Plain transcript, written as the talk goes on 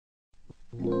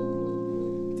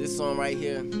This song right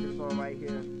here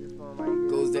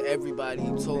goes to everybody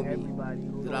who told me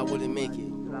that I wouldn't make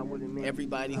it.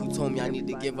 Everybody who told me I need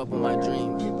to give up on my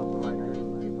dreams.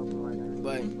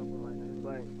 But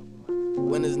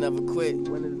winners never quit,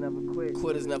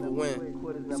 quitters never win.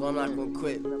 So I'm not gonna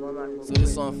quit. So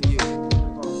this song for you.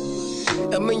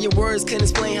 A million words couldn't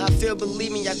explain how I feel,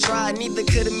 believe me, I tried. Neither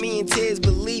could a million tears,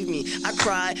 believe me, I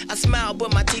cried. I smiled,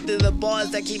 but my teeth are the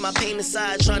bars that keep my pain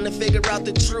aside. Trying to figure out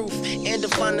the truth and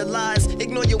define the lies.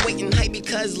 Ignore your weight and height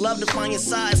because love define your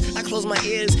size. I close my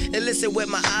ears and listen with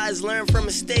my eyes. Learn from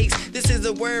mistakes, this is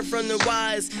a word from the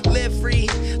wise. Live free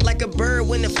like a bird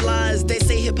when it flies. They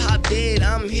say hip-hop dead,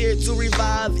 I'm here to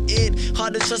revive it.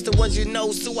 Hard to trust the ones you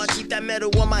know, so I keep that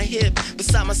metal on my hip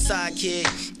beside my sidekick.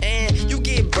 And you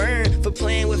get burned for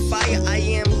playing with fire. I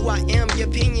am who I am, your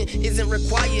opinion isn't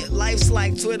required. Life's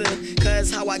like Twitter,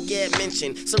 cause how I get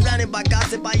mentioned. Surrounded by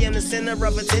gossip, I am the center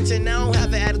of attention. I don't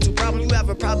have an attitude problem, you have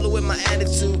a problem with my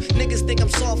attitude. Niggas think I'm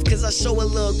soft cause I show a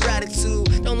little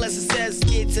gratitude. Don't let success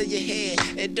get to your head,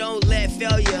 and don't let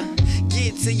failure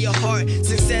get to your heart.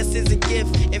 Success is a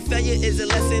gift, and failure is a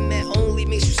lesson that only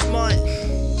makes you smart.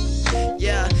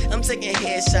 Yeah, I'm taking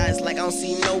headshots like I don't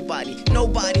see nobody.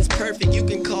 Nobody's perfect, you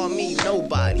can call me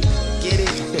nobody. Get it?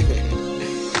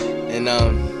 And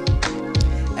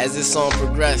as this song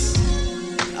progresses,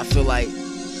 I feel like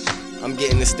I'm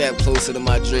getting a step closer to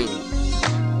my dream.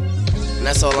 And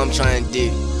that's all I'm trying to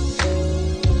do.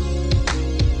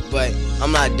 But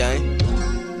I'm not done.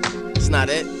 It's not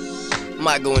it. I'm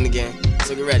not going again.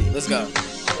 So get ready, let's go.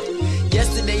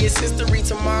 Yesterday is history,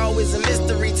 tomorrow is a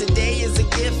mystery. Today is a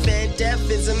gift and death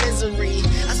is a misery.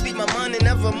 I speak my mind and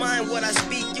never mind what I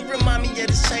speak. You remind me of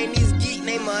this Chinese geek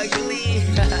named Ugly.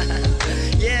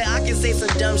 Yeah, I can say some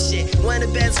dumb shit. One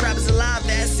of the best rappers alive,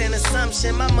 that's an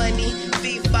assumption. My money,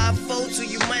 feet 5'4" to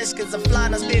you munch. Cause I'm fly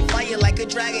and I spit fire like a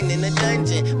dragon in a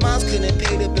dungeon. Moms couldn't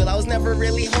pay the bill, I was never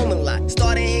really home a lot.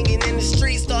 Started hanging in the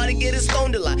streets, started getting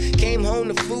stoned a lot. Came home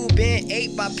to food, been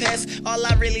ate by pests. All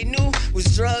I really knew was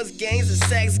drugs, gangs, and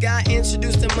sex. Got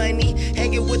introduced to money,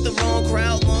 hanging with the wrong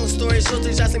crowd. Long story short,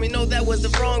 they just let me know that was the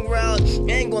wrong route.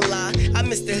 Ain't gonna lie, I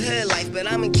missed the hood life, but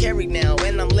I'm in Cary now,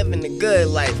 and I'm living the good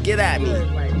life. Get at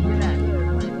me.